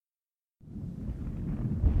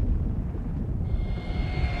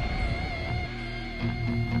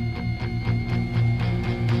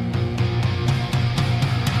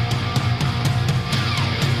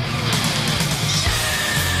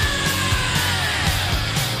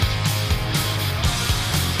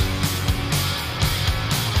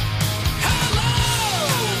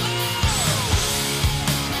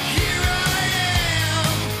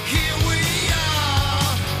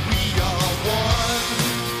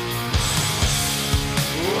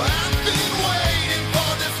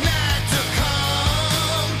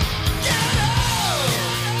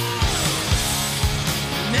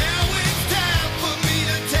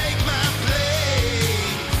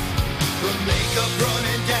makeup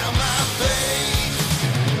running down my face.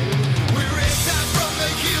 We're inside from the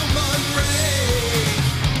human race.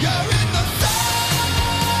 You're in the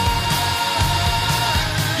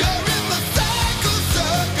You're in the psycho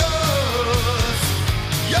circus.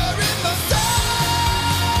 You're in the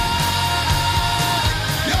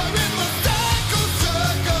You're in the psycho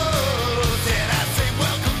circus. And I say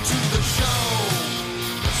welcome to the show.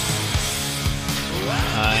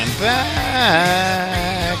 I'm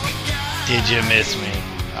back. Did you miss me?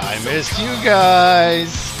 I missed you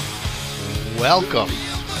guys. Welcome.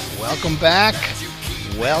 Welcome back.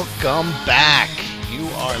 Welcome back. You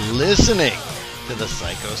are listening to the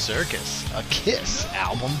Psycho Circus, a KISS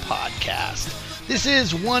album podcast. This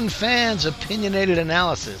is one fan's opinionated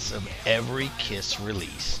analysis of every KISS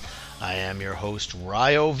release. I am your host,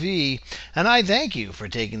 Ryo V, and I thank you for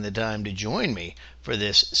taking the time to join me for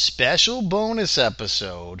this special bonus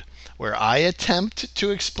episode where I attempt to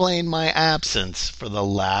explain my absence for the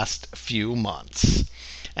last few months.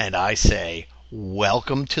 And I say,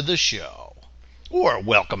 welcome to the show, or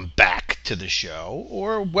welcome back to the show,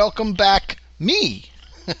 or welcome back me.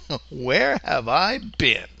 Where have I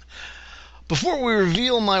been? Before we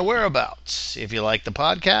reveal my whereabouts, if you like the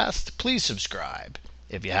podcast, please subscribe.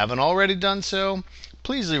 If you haven't already done so,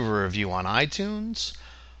 please leave a review on iTunes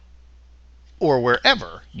or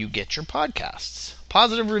wherever you get your podcasts.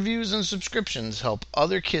 Positive reviews and subscriptions help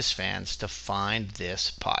other KISS fans to find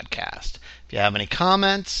this podcast. If you have any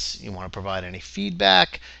comments, you want to provide any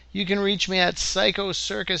feedback, you can reach me at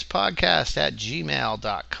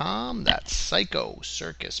psychocircuspodcast@gmail.com. That's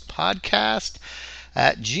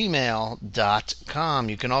psychocircuspodcast@gmail.com.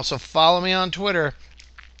 You can also follow me on Twitter.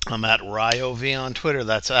 I'm at RyoV on Twitter.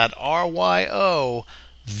 That's at RYOVIE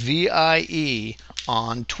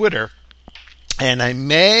on Twitter. And I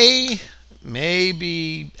may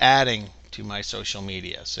be adding to my social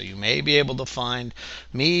media. So you may be able to find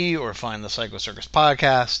me or find the Psycho Circus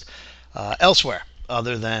podcast elsewhere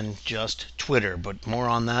other than just Twitter. But more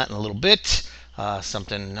on that in a little bit.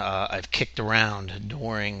 Something I've kicked around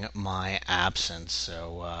during my absence.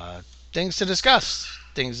 So things to discuss,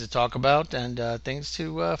 things to talk about, and things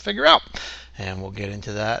to figure out. And we'll get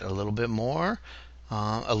into that a little bit more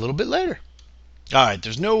a little bit later. All right,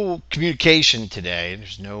 there's no communication today.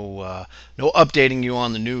 There's no updating you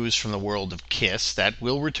on the news from the world of KISS. That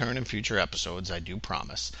will return in future episodes, I do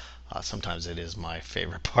promise. Sometimes it is my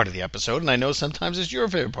favorite part of the episode, and I know sometimes it's your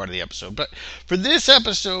favorite part of the episode. But for this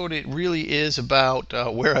episode, it really is about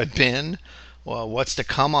where I've been, what's to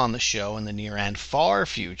come on the show in the near and far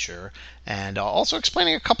future, and also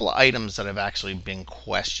explaining a couple of items that I've actually been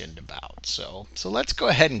questioned about. So let's go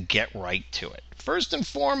ahead and get right to it. First and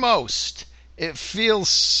foremost, it feels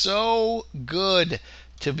so good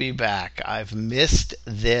to be back. I've missed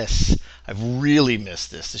this. I've really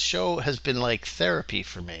missed this. The show has been like therapy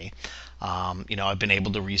for me. I've been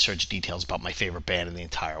able to research details about my favorite band in the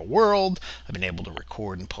entire world. I've been able to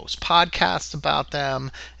record and post podcasts about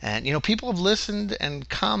them. And, people have listened and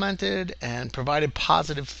commented and provided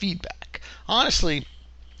positive feedback. Honestly,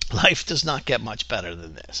 life does not get much better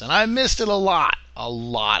than this. And I missed it a lot.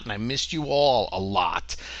 And I missed you all a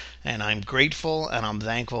lot. And I'm grateful and I'm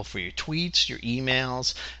thankful for your tweets, your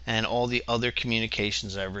emails, and all the other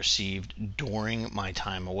communications I've received during my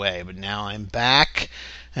time away. But now I'm back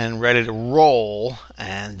and ready to roll.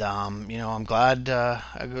 And, I'm glad.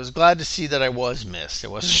 I was glad to see that I was missed. I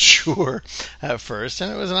wasn't sure at first,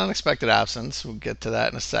 and it was an unexpected absence. We'll get to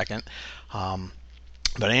that in a second.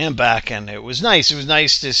 But I am back, and it was nice. It was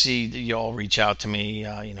nice to see you all reach out to me.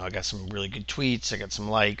 I got some really good tweets. I got some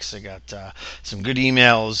likes. I got some good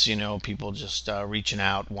emails. People just reaching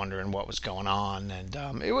out, wondering what was going on. And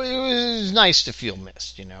it was nice to feel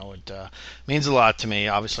missed. It means a lot to me.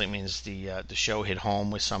 Obviously, it means the show hit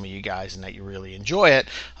home with some of you guys and that you really enjoy it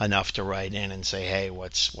enough to write in and say, hey,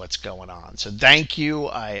 what's going on? So thank you.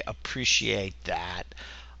 I appreciate that.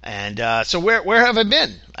 And so where have I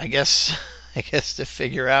been? I guess to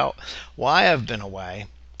figure out why I've been away,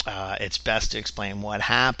 it's best to explain what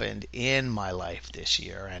happened in my life this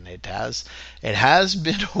year, and it has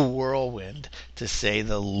been a whirlwind to say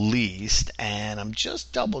the least. And I'm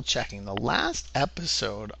just double checking the last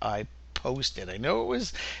episode I posted. I know it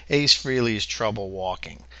was Ace Frehley's Trouble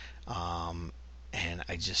Walking, and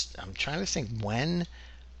I'm trying to think when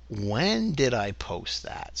did I post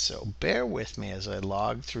that? So bear with me as I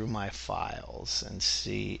log through my files and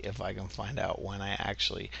see if I can find out when I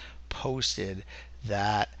actually posted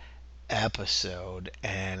that episode.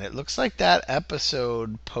 And it looks like that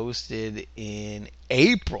episode posted in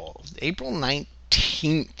April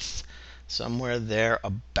 19th, somewhere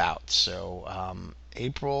thereabouts. So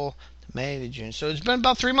April, May to June. So it's been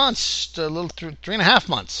about 3 months, a little 3.5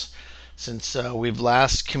 months since we've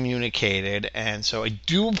last communicated, and so I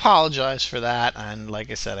do apologize for that. And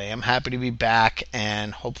like I said, I am happy to be back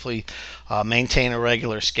and hopefully maintain a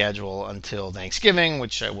regular schedule until Thanksgiving,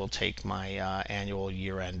 which I will take my annual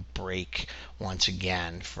year-end break once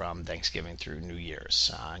again from Thanksgiving through New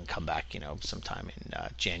Year's, and come back, sometime in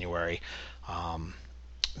January.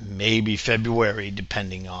 Maybe February,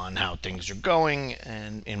 depending on how things are going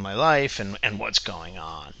and in my life and what's going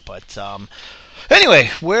on. But anyway,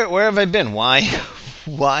 where have I been? Why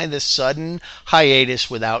the sudden hiatus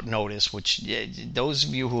without notice? Which those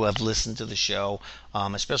of you who have listened to the show,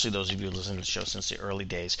 especially those of you who listened to the show since the early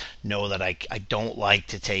days, know that I don't like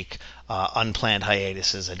to take unplanned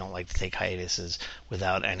hiatuses. I don't like to take hiatuses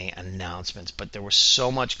without any announcements. But there was so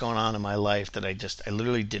much going on in my life that I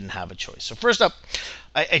literally didn't have a choice. So first up,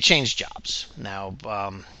 I changed jobs. Now,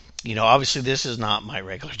 obviously this is not my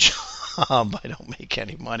regular job. I don't make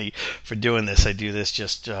any money for doing this. I do this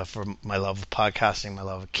just for my love of podcasting, my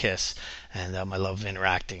love of KISS, and my love of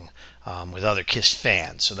interacting with other KISS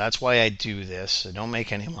fans. So that's why I do this. I don't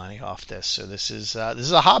make any money off this. So this is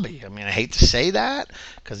a hobby. I mean, I hate to say that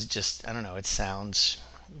because I don't know, it sounds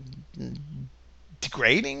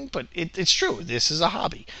degrading, but it's true. This is a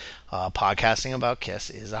hobby. Podcasting about KISS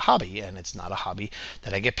is a hobby, and it's not a hobby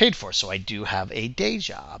that I get paid for. So I do have a day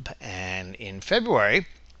job, and in February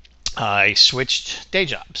I switched day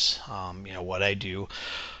jobs. What I do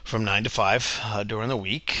from 9 to 5 during the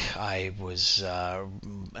week. I was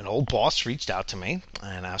an old boss reached out to me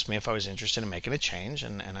and asked me if I was interested in making a change,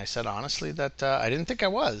 and I said honestly that I didn't think I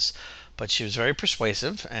was, but she was very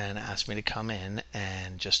persuasive and asked me to come in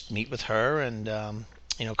and just meet with her and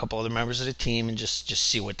a couple other members of the team and just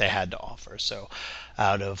see what they had to offer. So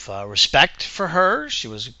out of respect for her, she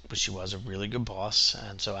was a really good boss,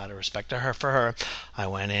 and so out of respect for her, I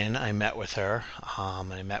went in, I met with her,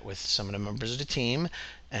 and I met with some of the members of the team,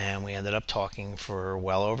 and we ended up talking for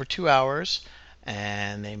well over 2 hours,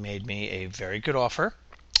 and they made me a very good offer.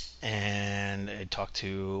 And I talked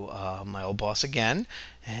to my old boss again,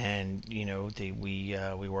 and we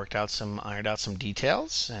ironed out some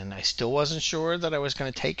details, and I still wasn't sure that I was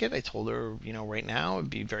going to take it. I told her, right now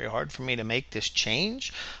it'd be very hard for me to make this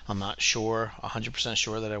change. I'm not sure, 100%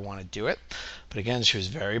 sure that I want to do it. But again, she was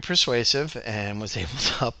very persuasive and was able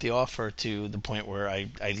to up the offer to the point where I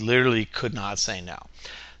literally could not say no.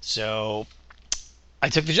 So I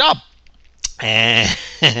took the job, and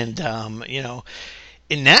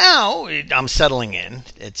and now I'm settling in.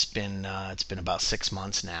 It's been about 6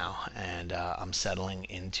 months now, and I'm settling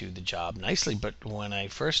into the job nicely. But when I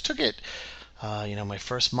first took it, my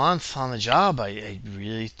first month on the job, I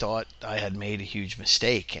really thought I had made a huge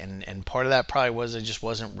mistake, and part of that probably was I just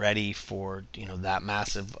wasn't ready for that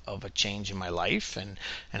massive of a change in my life, and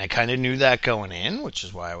I kind of knew that going in, which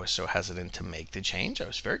is why I was so hesitant to make the change. I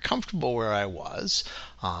was very comfortable where I was.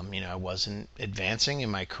 I wasn't advancing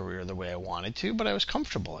in my career the way I wanted to, but I was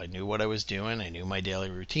comfortable. I knew what I was doing. I knew my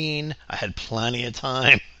daily routine. I had plenty of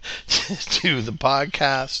time to do the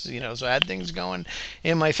podcast, so I had things going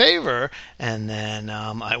in my favor. And then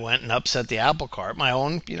I went and upset the apple cart. My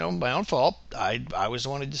own fault. I was the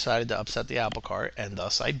one who decided to upset the apple cart, and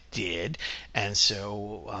thus I did. And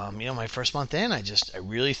so, my first month in, I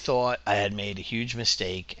really thought I had made a huge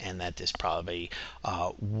mistake, and that this probably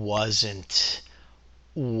wasn't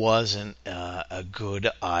a good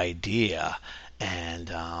idea.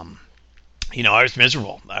 And I was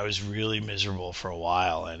miserable. I was really miserable for a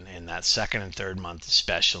while, and in that second and third month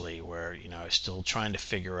especially, where I was still trying to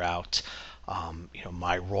figure out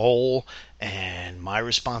my role and my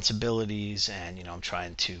responsibilities, and I'm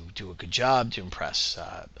trying to do a good job to impress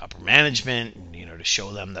upper management, and to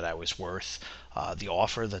show them that I was worth the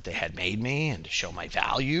offer that they had made me, and to show my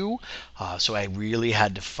value. So I really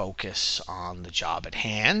had to focus on the job at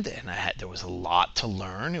hand, and there was a lot to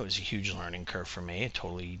learn. It was a huge learning curve for me, a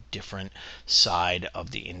totally different side of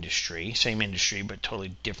the industry, same industry, but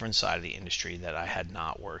totally different side of the industry that I had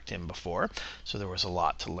not worked in before. So there was a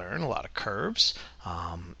lot to learn, a lot of curves,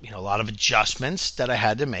 a lot of adjustments that I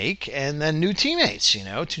had to make, and then new teammates,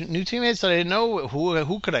 new teammates that I didn't know.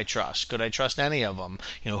 Who could I trust? Could I trust any of them?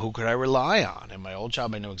 Who could I rely on? In my old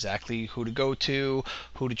job, I know exactly who to go to,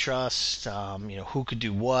 who to trust, who could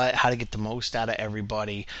do what, how to get the most out of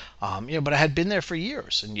everybody. But I had been there for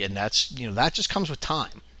years, and that's that just comes with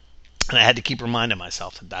time. And I had to keep reminding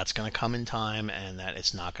myself that that's going to come in time, and that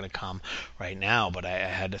it's not going to come right now. But I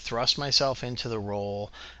had to thrust myself into the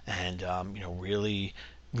role, and really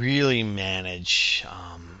really manage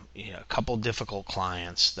a couple difficult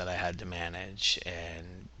clients that I had to manage,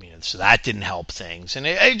 and so that didn't help things. And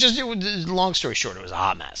it was, long story short, it was a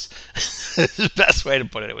hot mess. The best way to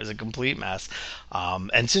put it. It was a complete mess.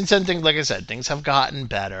 And since then, things, like I said, things have gotten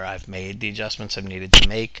better. I've made the adjustments I've needed to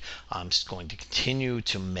make. I'm just going to continue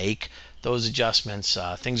to make those adjustments.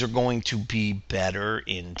 Things are going to be better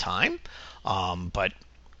in time, but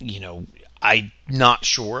you know, I'm not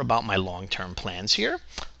sure about my long-term plans here.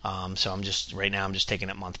 So right now I'm just taking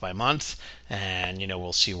it month by month, and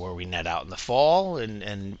we'll see where we net out in the fall,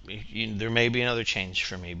 and there may be another change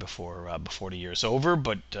for me before the year's over.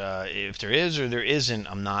 But if there is or there isn't,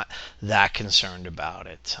 I'm not that concerned about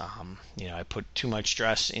it. I put too much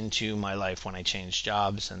stress into my life when I changed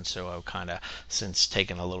jobs, and so I've kind of since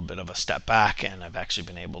taken a little bit of a step back, and I've actually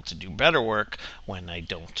been able to do better work when I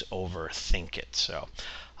don't overthink it. So.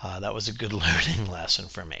 That was a good learning lesson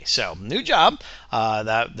for me. So, new job.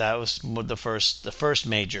 That was the first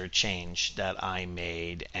major change that I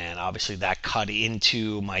made, and obviously that cut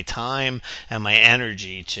into my time and my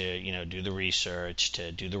energy to do the research,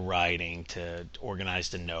 to do the writing, to organize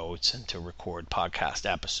the notes, and to record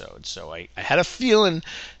podcast episodes. So I had a feeling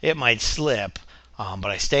it might slip. But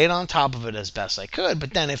I stayed on top of it as best I could.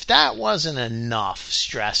 But then, if that wasn't enough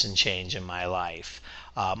stress and change in my life,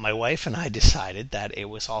 my wife and I decided that it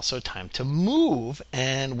was also time to move,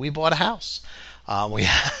 and we bought a house. We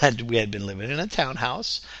had been living in a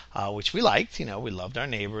townhouse, which we liked. We loved our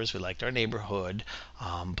neighbors, we liked our neighborhood,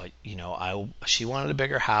 but she wanted a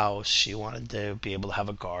bigger house. She wanted to be able to have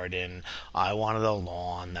a garden. I wanted a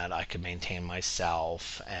lawn that I could maintain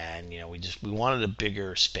myself, and we wanted a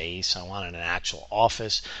bigger space. I wanted an actual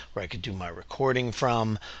office where I could do my recording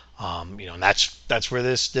from. And that's where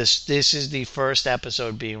this is the first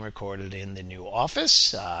episode being recorded in the new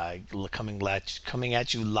office, coming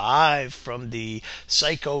at you live from the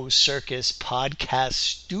Psycho Circus podcast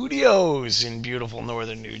studios in beautiful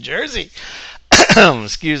northern New Jersey.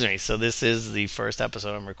 Excuse me. So this is the first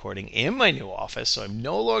episode I'm recording in my new office, so I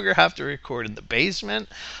no longer have to record in the basement.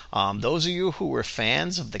 Those of you who were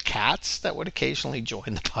fans of the cats that would occasionally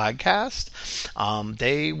join the podcast,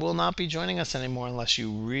 they will not be joining us anymore unless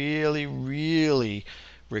you really, really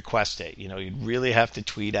request it. You'd really have to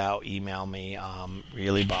tweet out, email me,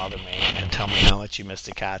 really bother me, and tell me how much you miss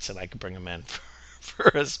the cats, and I could bring them in for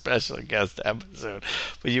a special guest episode.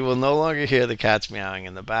 But you will no longer hear the cats meowing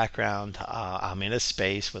in the background. I'm in a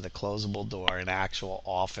space with a closable door, an actual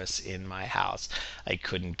office in my house. I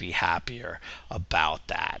couldn't be happier about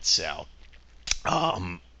that. So,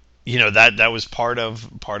 that was part of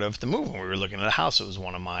the move. When we were looking at a house, it was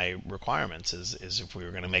one of my requirements is if we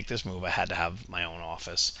were going to make this move, I had to have my own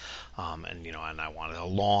office, and I wanted a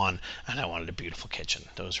lawn, and I wanted a beautiful kitchen.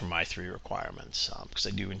 Those were my three requirements, because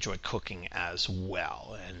I do enjoy cooking as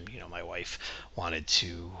well. And my wife wanted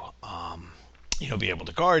to be able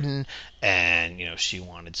to garden, and she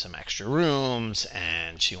wanted some extra rooms,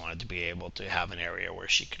 and she wanted to be able to have an area where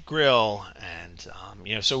she could grill, and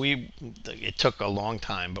so it took a long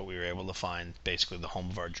time, but we were able to find basically the home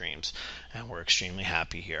of our dreams, and we're extremely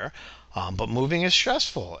happy here. But moving is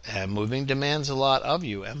stressful, and moving demands a lot of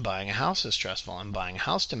you, and buying a house is stressful, and buying a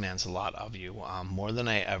house demands a lot of you, more than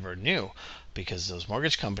I ever knew, because those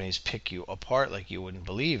mortgage companies pick you apart like you wouldn't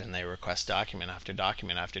believe, and they request document after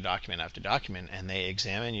document after document after document, and they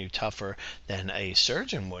examine you tougher than a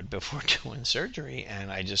surgeon would before doing surgery.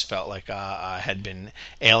 And I just felt like I had been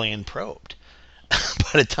alien probed.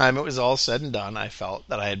 By the time it was all said and done, I felt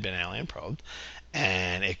that I had been alien probed.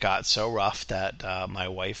 And it got so rough that my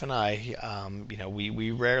wife and I,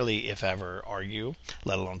 we rarely, if ever, argue,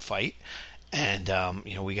 let alone fight. And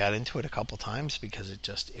we got into it a couple times because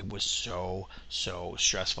it was so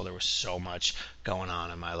stressful. There was so much going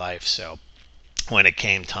on in my life. So when it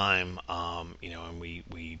came time, and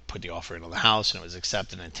we put the offer into the house, and it was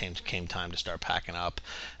accepted, and it came time to start packing up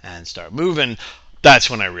and start moving,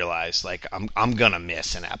 that's when I realized, like, I'm gonna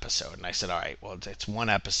miss an episode. And I said, all right, well, it's one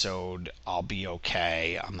episode, I'll be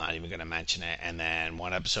okay, I'm not even gonna mention it. And then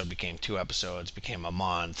one episode became 2 episodes, became a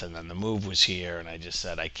month, and then the move was here, and I just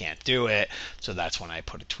said I can't do it. So that's when I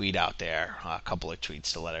put a tweet out there, a couple of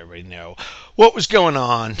tweets to let everybody know what was going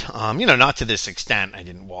on. Not to this extent, I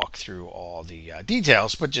didn't walk through all the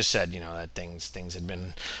details, but just said, that things had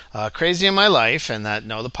been crazy in my life, and that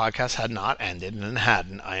no, the podcast had not ended, and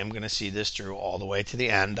hadn't. I am gonna see this through all the way to the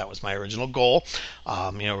end. That was my original goal.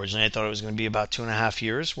 Originally I thought it was going to be about 2.5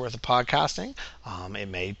 years worth of podcasting. It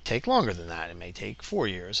may take longer than that. It may take 4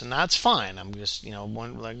 years, and that's fine. I'm just,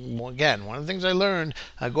 one of the things I learned,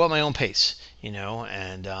 I go at my own pace,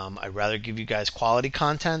 and I'd rather give you guys quality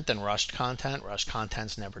content than rushed content. Rushed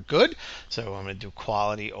content's never good, so I'm going to do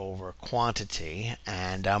quality over quantity.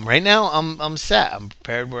 And right now I'm set. I'm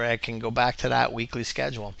prepared where I can go back to that weekly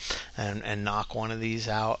schedule and knock one of these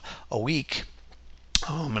out a week.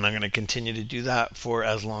 And I'm going to continue to do that for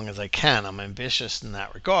as long as I can. I'm ambitious in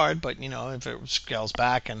that regard, but if it scales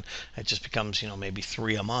back and it just becomes maybe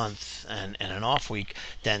 3 a month and an off week,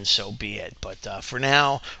 then so be it. But for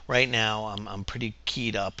now, right now, I'm pretty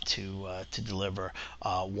keyed up to deliver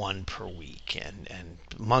one per week, and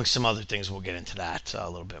amongst some other things, we'll get into that a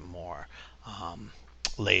little bit more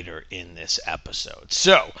later in this episode.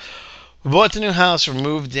 So, we bought the new house. We're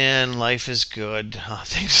moved in. Life is good.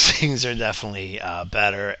 Things are definitely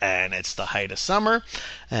better, and it's the height of summer,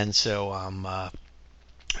 and so I'm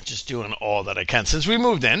just doing all that I can. Since we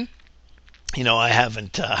moved in, I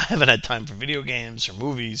haven't had time for video games or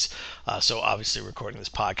movies, so obviously recording this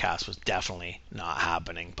podcast was definitely not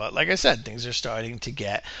happening. But like I said, things are starting to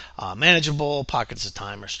get manageable. Pockets of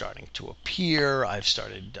time are starting to appear. I've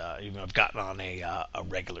started, I've gotten on a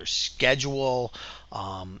regular schedule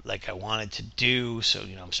like I wanted to do. So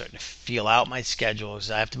I'm starting to feel out my schedule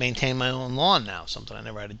because I have to maintain my own lawn now, something I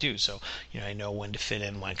never had to do. So I know when to fit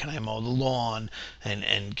in. When can I mow the lawn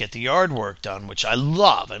and get the yard work done, which I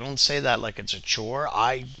love. I don't say that like it's a chore.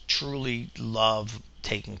 I truly love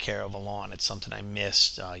taking care of a lawn. It's something I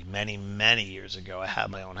missed many years ago. I had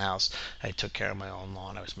my own house. I took care of my own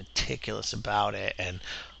lawn. I was meticulous about it, and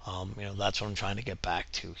that's what I'm trying to get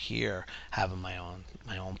back to here, having my own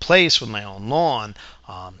place with my own lawn.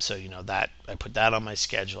 So that I put that on my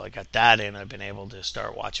schedule. I got that in. I've been able to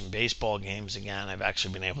start watching baseball games again. I've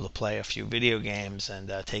actually been able to play a few video games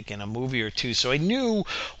and take in a movie or two. So I knew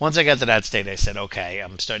once I got to that state, I said, okay,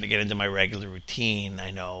 I'm starting to get into my regular routine.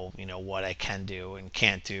 I know what I can do and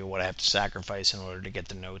can't do, what I have to sacrifice in order to get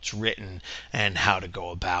the notes written, and how to go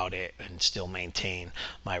about it and still maintain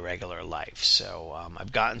my regular life. So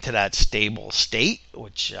I've gotten to that stable state,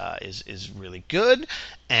 which is really good.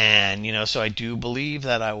 And so I do believe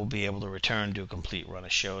that I will be able to return to a complete run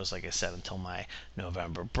of shows, like I said, until my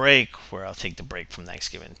November break, where I'll take the break from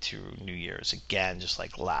Thanksgiving to New Year's again, just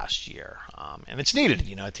like last year. And it's needed,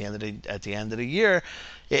 at the end of the year,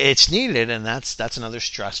 it's needed, and that's another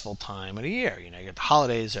stressful time of the year. You get the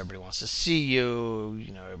holidays, everybody wants to see you.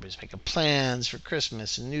 Everybody's making plans for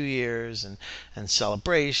Christmas and New Year's and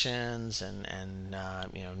celebrations and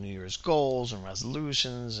New Year's goals and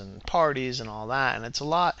resolutions and parties and all that, and it's a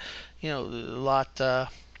lot,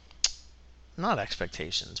 not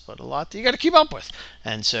expectations, but a lot that you got to keep up with.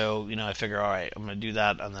 And so, I figure, all right, I'm going to do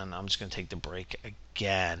that, and then I'm just going to take the break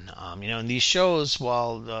again. And these shows,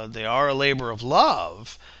 while they are a labor of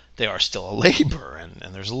love, they are still a labor,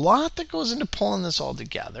 and there's a lot that goes into pulling this all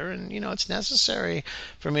together, and it's necessary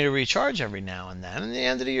for me to recharge every now and then, and the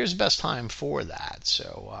end of the year is the best time for that.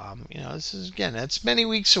 So this is, again, it's many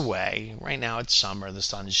weeks away. Right now it's summer, the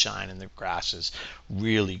sun's shining, the grass is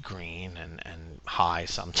really green and high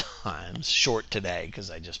sometimes. Short today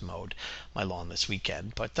because I just mowed my lawn this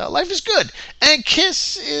weekend, but life is good. And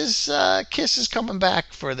Kiss is coming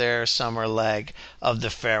back for their summer leg of the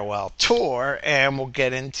farewell tour, and we'll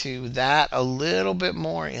get into that a little bit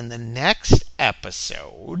more in the next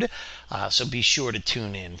episode. So be sure to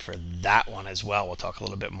tune in for that one as well. We'll talk a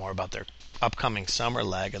little bit more about their upcoming summer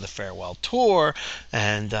leg of the farewell tour,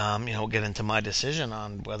 and we'll get into my decision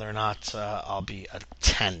on whether or not I'll be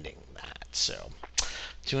attending that. So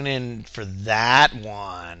tune in for that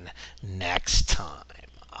one next time.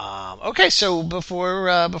 Okay, so before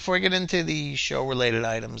I get into the show-related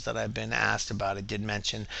items that I've been asked about, I did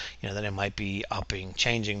mention that I might be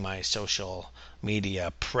changing my social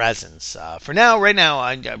media presence. For now, right now,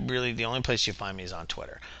 I really the only place you find me is on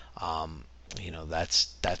Twitter.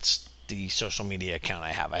 That's the social media account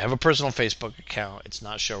I have. I have a personal Facebook account. It's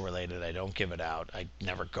not show related. I don't give it out. I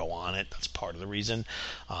never go on it. That's part of the reason.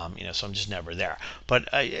 So I'm just never there.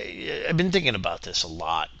 But I've been thinking about this a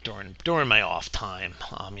lot during my off time.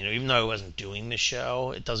 Even though I wasn't doing the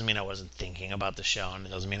show, it doesn't mean I wasn't thinking about the show, and it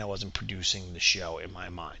doesn't mean I wasn't producing the show in my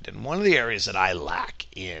mind. And one of the areas that I lack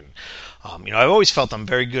in, I've always felt I'm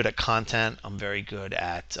very good at content. I'm very good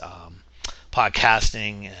at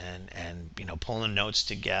podcasting and pulling notes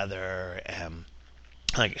together, and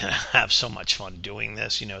I have so much fun doing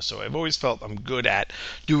this, so I've always felt I'm good at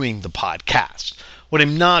doing the podcast. What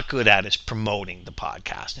I'm not good at is promoting the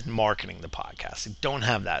podcast and marketing the podcast. I don't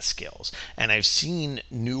have that skills. And I've seen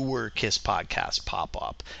newer KISS podcasts pop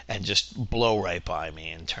up and just blow right by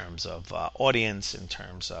me in terms of audience, in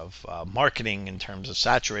terms of marketing, in terms of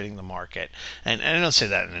saturating the market. And I don't say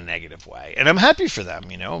that in a negative way. And I'm happy for them.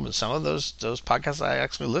 Some of those podcasts I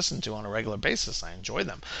actually listen to on a regular basis. I enjoy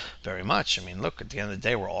them very much. I mean, look, at the end of the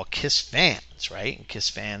day, we're all KISS fans, right? KISS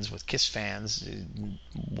fans with KISS fans.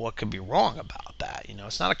 What could be wrong about that?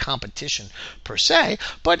 It's not a competition per se,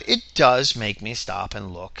 but it does make me stop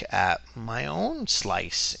and look at my own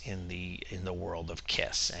slice in the world of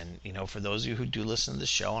KISS. And for those of you who do listen to the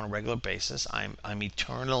show on a regular basis, I'm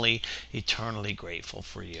eternally grateful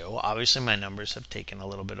for you. Obviously, my numbers have taken a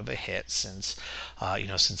little bit of a hit since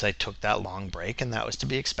I took that long break, and that was to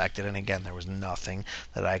be expected. And again, there was nothing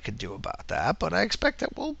that I could do about that. But I expect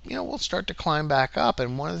that we'll start to climb back up.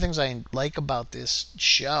 And one of the things I like about this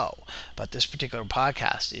show, about this particular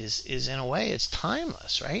podcast, is in a way it's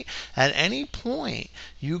timeless, right? At any point,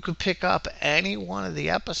 you could pick up any one of the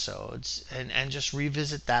episodes and just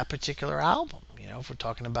revisit that particular album. If we're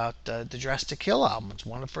talking about the Dress to Kill album, it's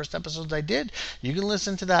one of the first episodes I did. You can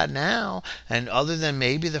listen to that now, and other than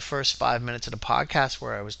maybe the first 5 minutes of the podcast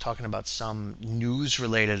where I was talking about some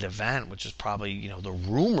news-related event, which is probably the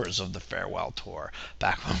rumors of the farewell tour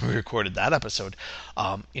back when we recorded that episode.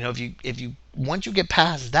 If you once you get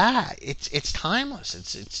past that, it's timeless.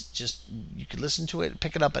 It's just, you could listen to it,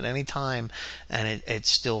 pick it up at any time, and it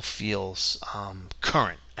still feels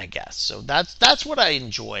current, I guess. So that's what I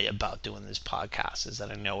enjoy about doing this podcast, is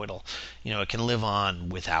that I know it can live on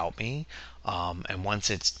without me. And once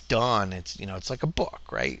it's done, it's like a book,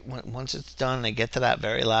 right? Once it's done, I get to that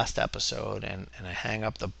very last episode, and I hang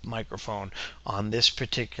up the microphone on this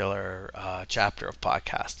particular chapter of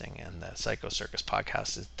podcasting, and the Psycho Circus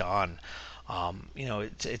podcast is done.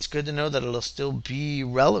 It's good to know that it'll still be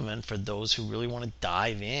relevant for those who really want to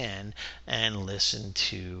dive in and listen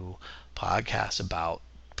to podcasts about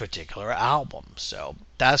particular albums. So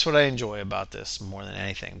that's what I enjoy about this more than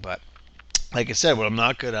anything. But like I said, what I'm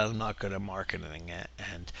not good at marketing it,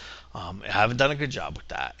 and I haven't done a good job with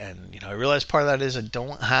that. And I realize part of that is I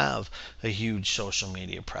don't have a huge social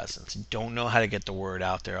media presence. I don't know how to get the word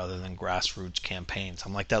out there other than grassroots campaigns.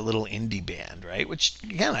 I'm like that little indie band, right? Which,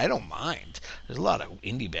 again, I don't mind. There's a lot of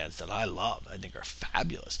indie bands that I love, I think are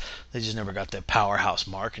fabulous. They just never got the powerhouse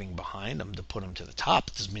marketing behind them to put them to the top.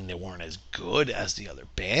 It doesn't mean they weren't as good as the other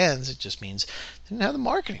bands. It just means they didn't have the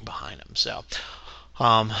marketing behind them. So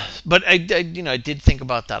but I did think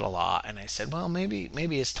about that a lot, and I said, well, maybe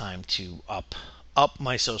it's time to up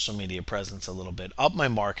my social media presence a little bit, up my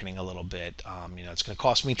marketing a little bit. It's going to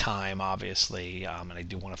cost me time, obviously, and I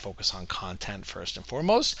do want to focus on content first and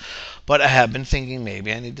foremost. But I have been thinking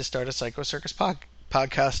maybe I need to start a Psycho Circus podcast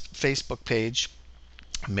Facebook page.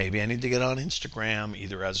 Maybe I need to get on Instagram,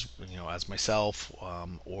 either as myself,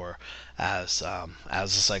 or as a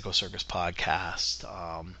Psycho Circus podcast.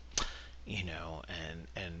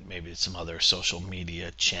 And maybe some other social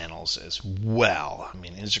media channels as well. I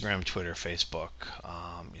mean, Instagram, Twitter, Facebook,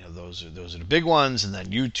 those are the big ones, and then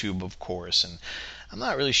YouTube, of course. And I'm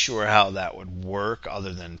not really sure how that would work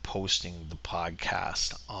other than posting the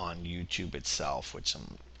podcast on YouTube itself, which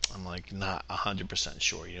I'm like not 100%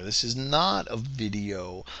 sure. This is not a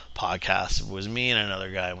video podcast. If it was me and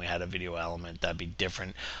another guy and we had a video element, that'd be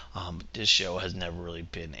different. This show has never really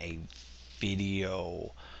been a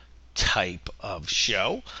video type of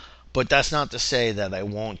show, but that's not to say that I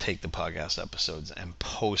won't take the podcast episodes and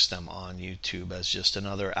post them on YouTube as just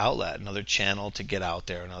another outlet, another channel to get out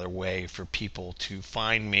there, another way for people to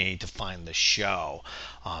find me, to find the show,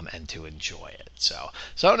 and to enjoy it. So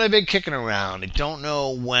I've been kicking around. I don't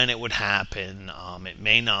know when it would happen. It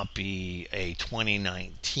may not be a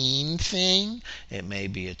 2019 thing. It may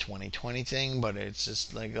be a 2020 thing, but it's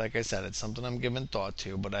just like I said, it's something I'm giving thought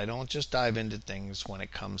to. But I don't just dive into things when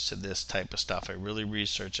it comes to this type of stuff. I really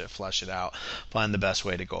research it, flesh it out, find the best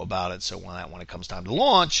way to go about it. So when it comes time to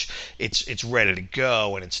launch, it's ready to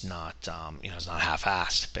go, and it's not it's not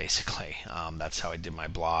half-assed. Basically, that's how I did my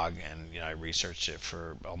blog, and I researched it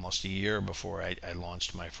for almost a year before I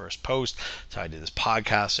launched my first post. So I did this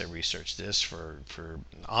podcast. I researched this for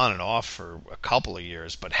on and off for a couple of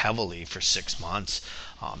years, but heavily for 6 months,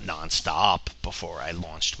 nonstop before I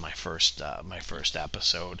launched my first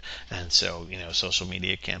episode. And so social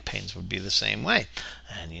media campaigns would be the same way,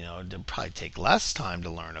 and it'd probably take less time to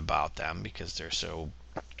learn about them because they're so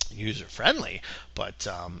user friendly. But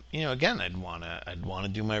again, I'd want to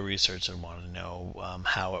do my research. I'd want to know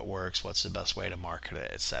how it works, what's the best way to market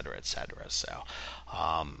it, etc., etc. So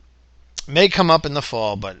may come up in the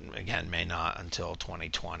fall, but again, may not until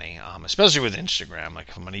 2020. Especially with Instagram, like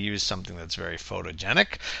if I'm going to use something that's very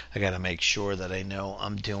photogenic, I got to make sure that I know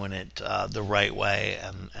I'm doing it the right way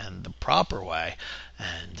and the proper way,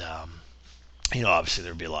 and obviously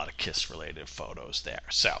there'd be a lot of Kiss related photos there.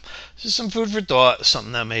 So this is some food for thought,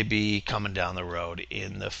 something that may be coming down the road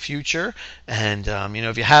in the future. And,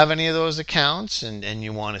 if you have any of those accounts and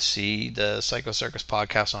you want to see the Psycho Circus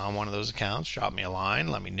podcast on one of those accounts, drop me a line,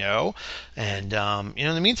 let me know. And,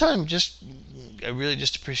 in the meantime, I really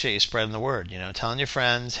just appreciate you spreading the word, telling your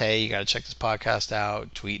friends, hey, you got to check this podcast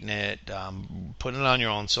out, tweeting it, putting it on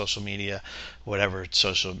your own social media, whatever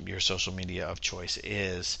your social media of choice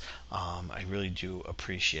is. I really do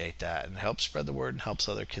appreciate that, and it helps spread the word and helps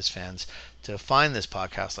other Kiss fans to find this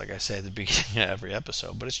podcast, like I say at the beginning of every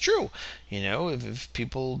episode. But it's true, if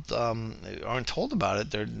people aren't told about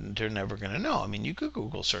it, they're never going to know. I mean, you could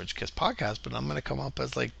Google search Kiss podcast, but I'm going to come up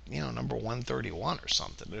as number 131 or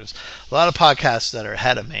something. There's a lot of podcasts that are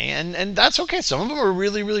ahead of me, and that's okay. Some of them are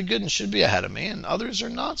really, really good and should be ahead of me, and others are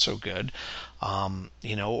not so good.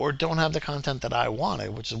 Or don't have the content that I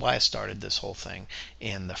wanted, which is why I started this whole thing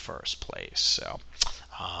in the first place. So,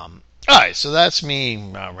 all right, so that's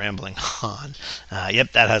me rambling on.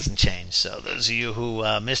 Yep, that hasn't changed. So those of you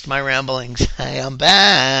who missed my ramblings, hey, I'm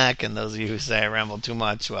back. And those of you who say I rambled too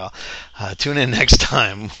much, well, tune in next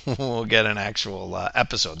time. We'll get an actual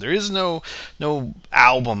episode. There is no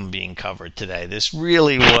album being covered today. This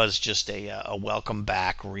really was just a welcome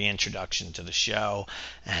back reintroduction to the show.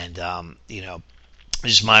 And,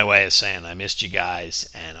 just my way of saying I missed you guys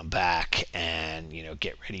and I'm back, and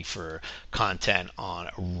get ready for content on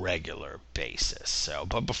a regular basis. So,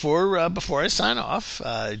 but before I sign off,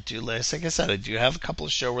 like I said, I do have a couple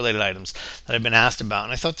of show related items that I've been asked about,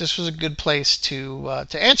 and I thought this was a good place to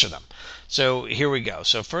answer them. So here we go.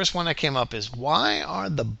 So first one that came up is, why are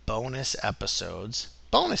the bonus episodes?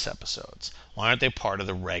 Why aren't they part of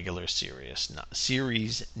the regular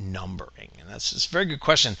series numbering? And that's a very good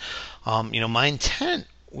question. My intent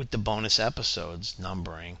with the bonus episodes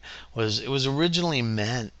numbering was, it was originally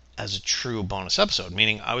meant as a true bonus episode,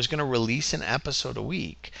 meaning I was going to release an episode a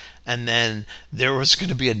week, and then there was going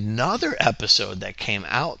to be another episode that came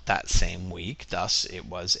out that same week. Thus, it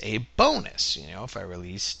was a bonus. If I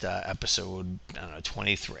released episode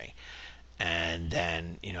 23. And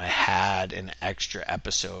then, I had an extra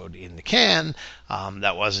episode in the can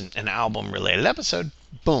that wasn't an album-related episode.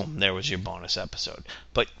 Boom, there was your bonus episode.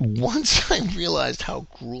 But once I realized how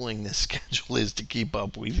grueling this schedule is to keep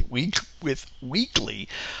up with weekly,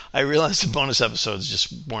 I realized the bonus episodes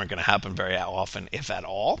just weren't going to happen very often, if at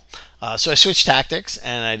all. So I switched tactics,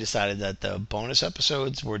 and I decided that the bonus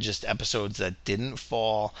episodes were just episodes that didn't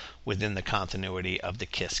fall within the continuity of the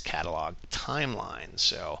Kiss catalog timeline.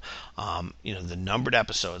 So, the numbered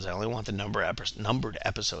episodes, I only want the numbered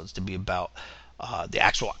episodes to be about the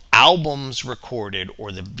actual albums recorded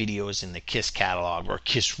or the videos in the Kiss catalog or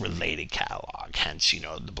Kiss-related catalog. Hence,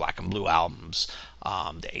 the Black and Blue albums,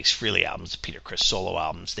 the Ace Frehley albums, the Peter Criss solo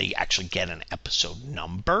albums, they actually get an episode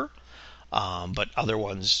number. But other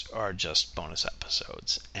ones are just bonus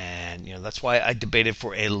episodes. And, that's why I debated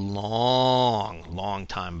for a long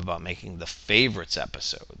time about making the favorites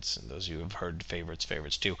episodes. And those of you who have heard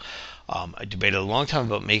favorites too. I debated a long time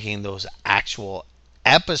about making those actual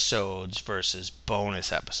episodes versus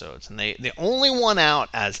bonus episodes. And they only won out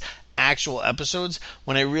as actual episodes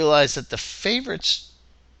when I realized that the favorites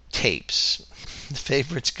tapes, the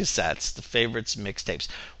favorites cassettes, the favorites mixtapes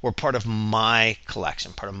were part of my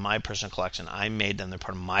collection, part of my personal collection. I made them, they're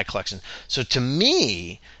part of my collection. So to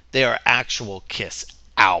me, they are actual Kiss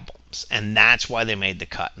albums, and that's why they made the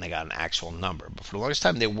cut and they got an actual number. But for the longest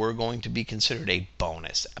time, they were going to be considered a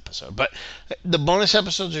bonus episode. But the bonus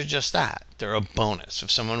episodes are just that. They're a bonus.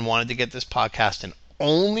 If someone wanted to get this podcast and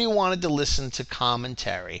only wanted to listen to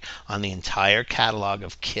commentary on the entire catalog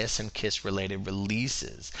of Kiss and Kiss-related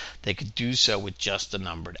releases, they could do so with just the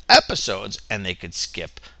numbered episodes, and they could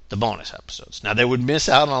skip the bonus episodes. Now, they would miss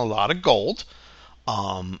out on a lot of gold,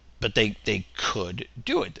 but they could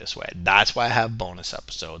do it this way. That's why I have bonus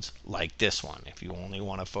episodes like this one. If you only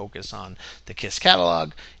want to focus on the Kiss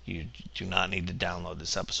catalog, you do not need to download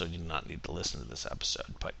this episode. You do not need to listen to this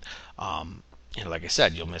episode. But like I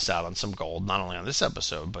said, you'll miss out on some gold, not only on this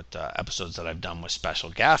episode, but episodes that I've done with special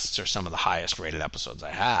guests are some of the highest rated episodes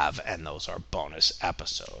I have, and those are bonus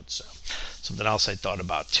episodes. So, something else I thought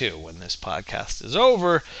about too, when this podcast is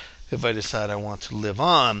over, if I decide I want to live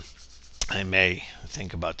on, I may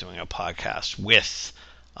think about doing a podcast with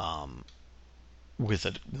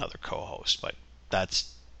another co-host, but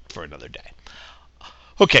that's for another day.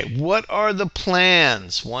 Okay, what are the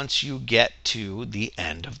plans once you get to the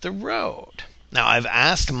end of the road? Now, I've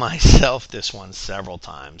asked myself this one several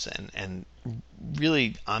times, and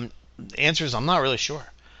really, the answer is I'm not really sure.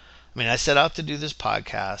 I mean, I set out to do this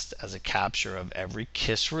podcast as a capture of every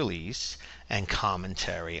Kiss release and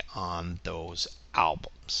commentary on those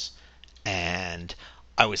albums. And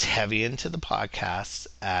I was heavy into the podcasts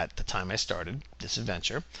at the time I started this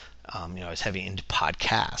adventure. I was heavy into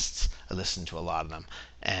podcasts. I listened to a lot of them,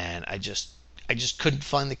 and I just couldn't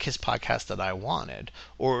find the Kiss podcast that I wanted,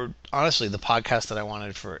 or honestly, the podcast that I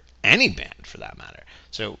wanted for any band for that matter.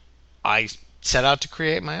 So I set out to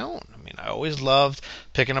create my own. I mean, I always loved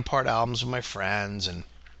picking apart albums with my friends and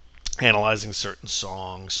analyzing certain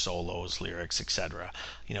songs, solos, lyrics, etc.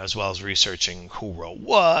 As well as researching who wrote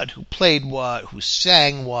what, who played what, who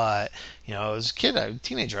sang what. As a kid, a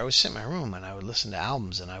teenager, I would sit in my room and I would listen to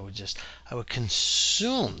albums, and I would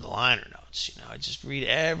consume the liner notes. I just read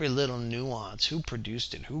every little nuance, who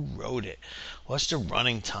produced it, who wrote it, what's the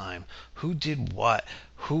running time, who did what,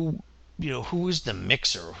 who was the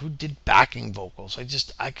mixer, who did backing vocals.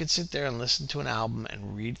 I could sit there and listen to an album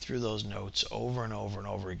and read through those notes over and over and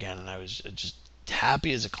over again, and I was just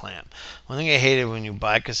happy as a clam. One thing I hated when you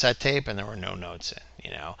buy a cassette tape and there were no notes in,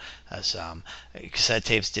 as cassette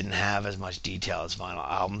tapes didn't have as much detail as vinyl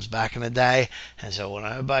albums back in the day, and so when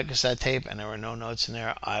I would buy a cassette tape and there were no notes in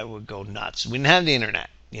there, I would go nuts. We didn't have the internet.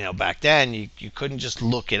 Back then you couldn't just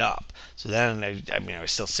look it up. So then I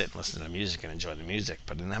was still sit and listen to music and enjoy the music,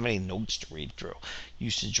 but I didn't have any notes to read through. It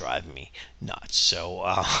used to drive me nuts. So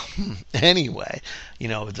anyway,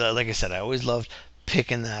 like I said, I always loved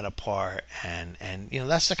picking that apart, and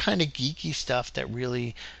that's the kind of geeky stuff that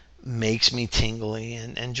really makes me tingly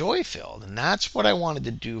and joy filled, and that's what I wanted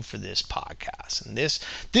to do for this podcast. And this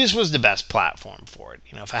was the best platform for it.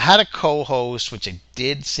 If I had a co-host, which I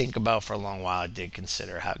did think about for a long while, I did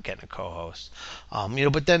consider getting a co-host.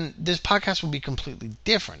 But then this podcast would be completely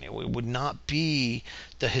different. It would not be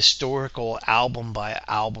the historical album by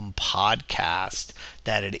album podcast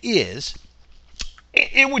that it is.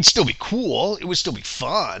 It would still be cool. It would still be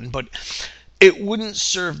fun, but it wouldn't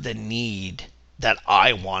serve the need that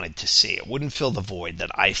I wanted to see. It wouldn't fill the void that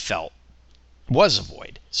I felt was a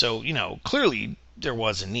void. So, clearly there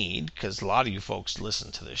was a need, because a lot of you folks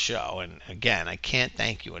listen to the show, and again, I can't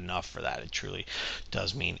thank you enough for that. It truly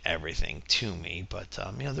does mean everything to me. But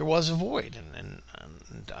there was a void, and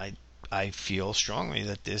I feel strongly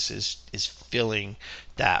that this is filling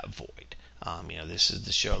that void. This is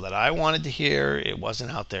the show that I wanted to hear. It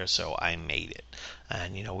wasn't out there, so I made it.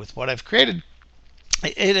 And with what I've created,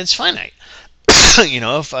 it's finite.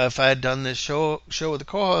 If I had done this show with a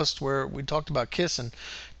co-host where we talked about Kiss and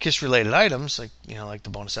Kiss related items, like the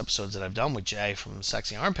bonus episodes that I've done with Jay from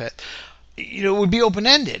Sexy Armpit, it would be open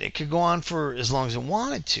ended. It could go on for as long as it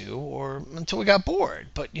wanted to, or until we got bored.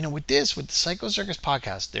 But with the Psycho Circus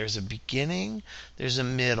podcast, there's a beginning, there's a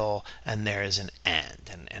middle, and there is an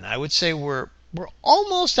end. And I would say we're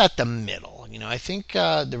almost at the middle. I think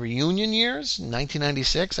the reunion years,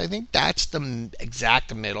 1996, I think that's the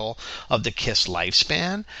exact middle of the Kiss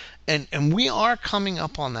lifespan. And we are coming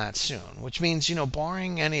up on that soon, which means,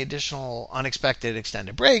 barring any additional unexpected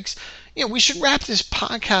extended breaks, we should wrap this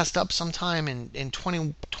podcast up sometime in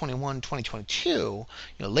 2021, 2022,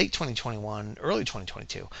 late 2021, early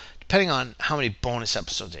 2022, depending on how many bonus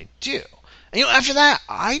episodes I do. And, after that,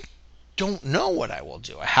 I don't know what I will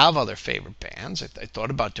do. I have other favorite bands. I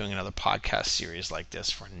thought about doing another podcast series like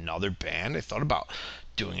this for another band. I thought about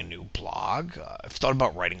doing a new blog. I've thought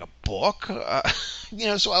about writing a book.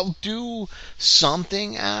 So I'll do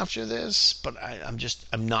something after this, but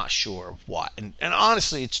I'm not sure what. And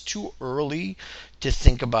honestly, it's too early to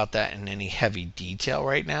think about that in any heavy detail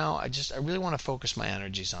right now. I really want to focus my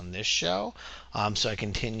energies on this show, so I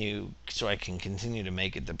can continue to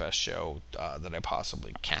make it the best show that I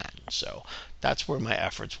possibly can. So that's where my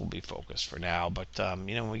efforts will be focused for now. But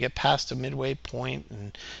when we get past the midway point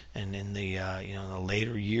and in the the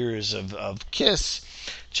later years of Kiss,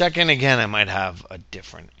 check in again. I might have a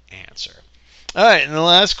different answer. All right, and the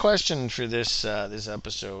last question for this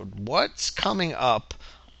episode: what's coming up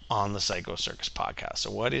on the Psycho Circus podcast?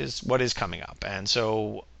 So what is coming up? And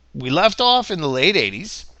so we left off in the late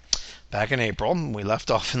 80s, back in April. We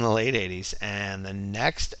left off in the late 80s, and the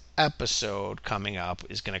next episode coming up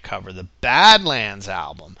is going to cover the Badlands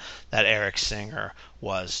album that Eric Singer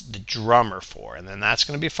was the drummer for. And then that's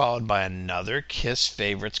going to be followed by another Kiss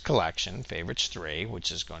Favorites collection, Favorites 3,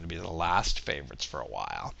 which is going to be the last Favorites for a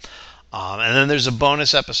while. And then there's a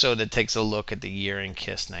bonus episode that takes a look at the year in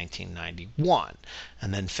Kiss 1991,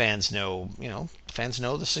 and then fans know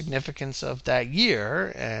the significance of that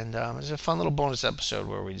year, and there's a fun little bonus episode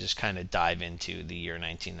where we just kind of dive into the year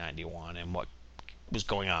 1991 and what was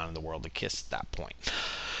going on in the world of Kiss at that point.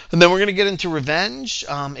 And then we're going to get into Revenge,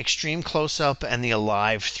 Extreme Close-Up, and the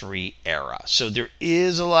Alive 3 era. So there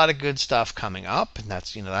is a lot of good stuff coming up, and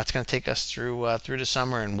that's going to take us through the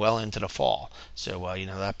summer and well into the fall. So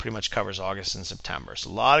that pretty much covers August and September. So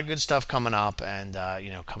a lot of good stuff coming up, and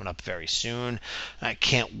coming up very soon. I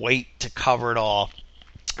can't wait to cover it all.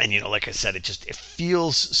 And like I said, it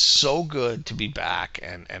feels so good to be back,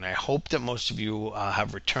 and I hope that most of you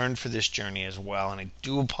have returned for this journey as well. And I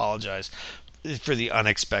do apologize for the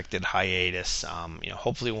unexpected hiatus.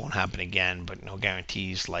 Hopefully it won't happen again, but no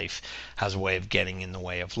guarantees. Life has a way of getting in the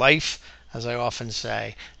way of life, as I often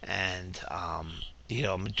say, and I'm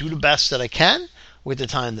gonna do the best that I can with the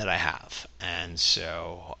time that I have. And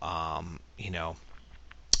so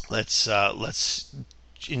let's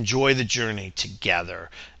enjoy the journey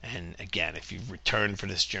together. And again, if you've returned for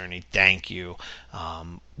this journey, thank you.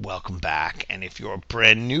 Welcome back. And if you're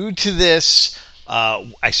brand new to this,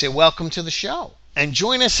 I say welcome to the show, and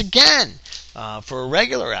join us again for a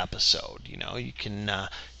regular episode. You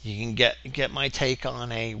can get my take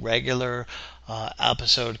on a regular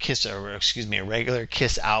episode a regular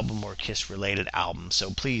Kiss album or Kiss related album.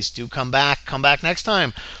 So please do come back next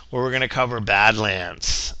time, where we're going to cover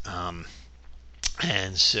Badlands.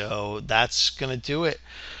 And so that's going to do it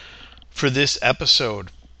for this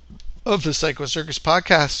episode of the Psycho Circus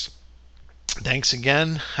podcast. Thanks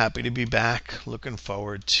again. Happy to be back. Looking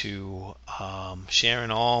forward to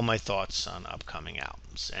sharing all my thoughts on upcoming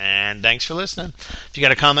albums. And thanks for listening. If you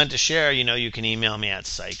got a comment to share, you can email me at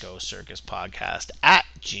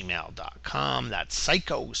psychocircuspodcast@gmail.com. That's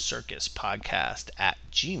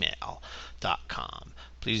psychocircuspodcast@gmail.com.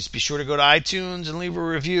 Please be sure to go to iTunes and leave a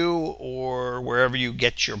review, or wherever you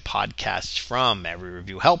get your podcasts from. Every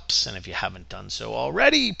review helps, and if you haven't done so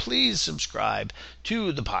already, please subscribe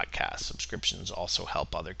to the podcast. Subscriptions also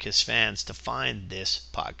help other Kiss fans to find this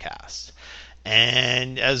podcast.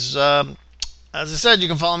 And as I said, you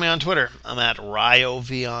can follow me on Twitter. I'm at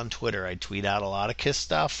RyoV on Twitter. I tweet out a lot of Kiss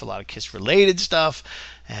stuff, a lot of Kiss-related stuff,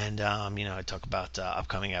 and I talk about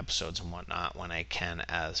upcoming episodes and whatnot when I can,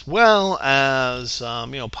 as well as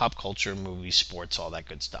pop culture, movies, sports, all that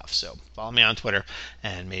good stuff. So follow me on Twitter,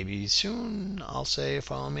 and maybe soon I'll say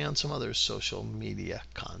follow me on some other social media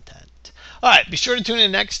content. All right, be sure to tune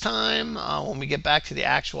in next time when we get back to the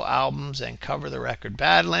actual albums and cover the record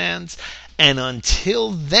Badlands. And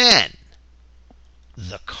until then,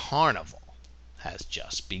 the carnival has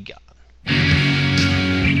just begun.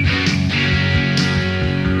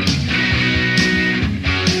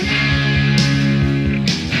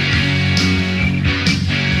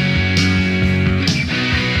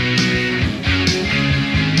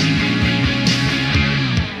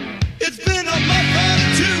 It's been a month or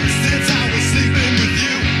two since I was sleeping with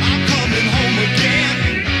you. I'm coming home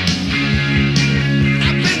again.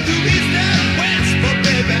 I've been through east and west, but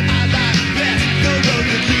baby, I like best the road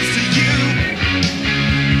that leads to you.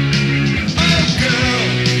 Oh girl,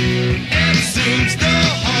 it seems the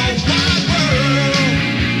whole wide world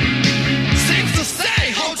seems to say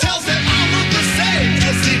hotels that all look the same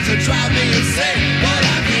just seem to drive me insane.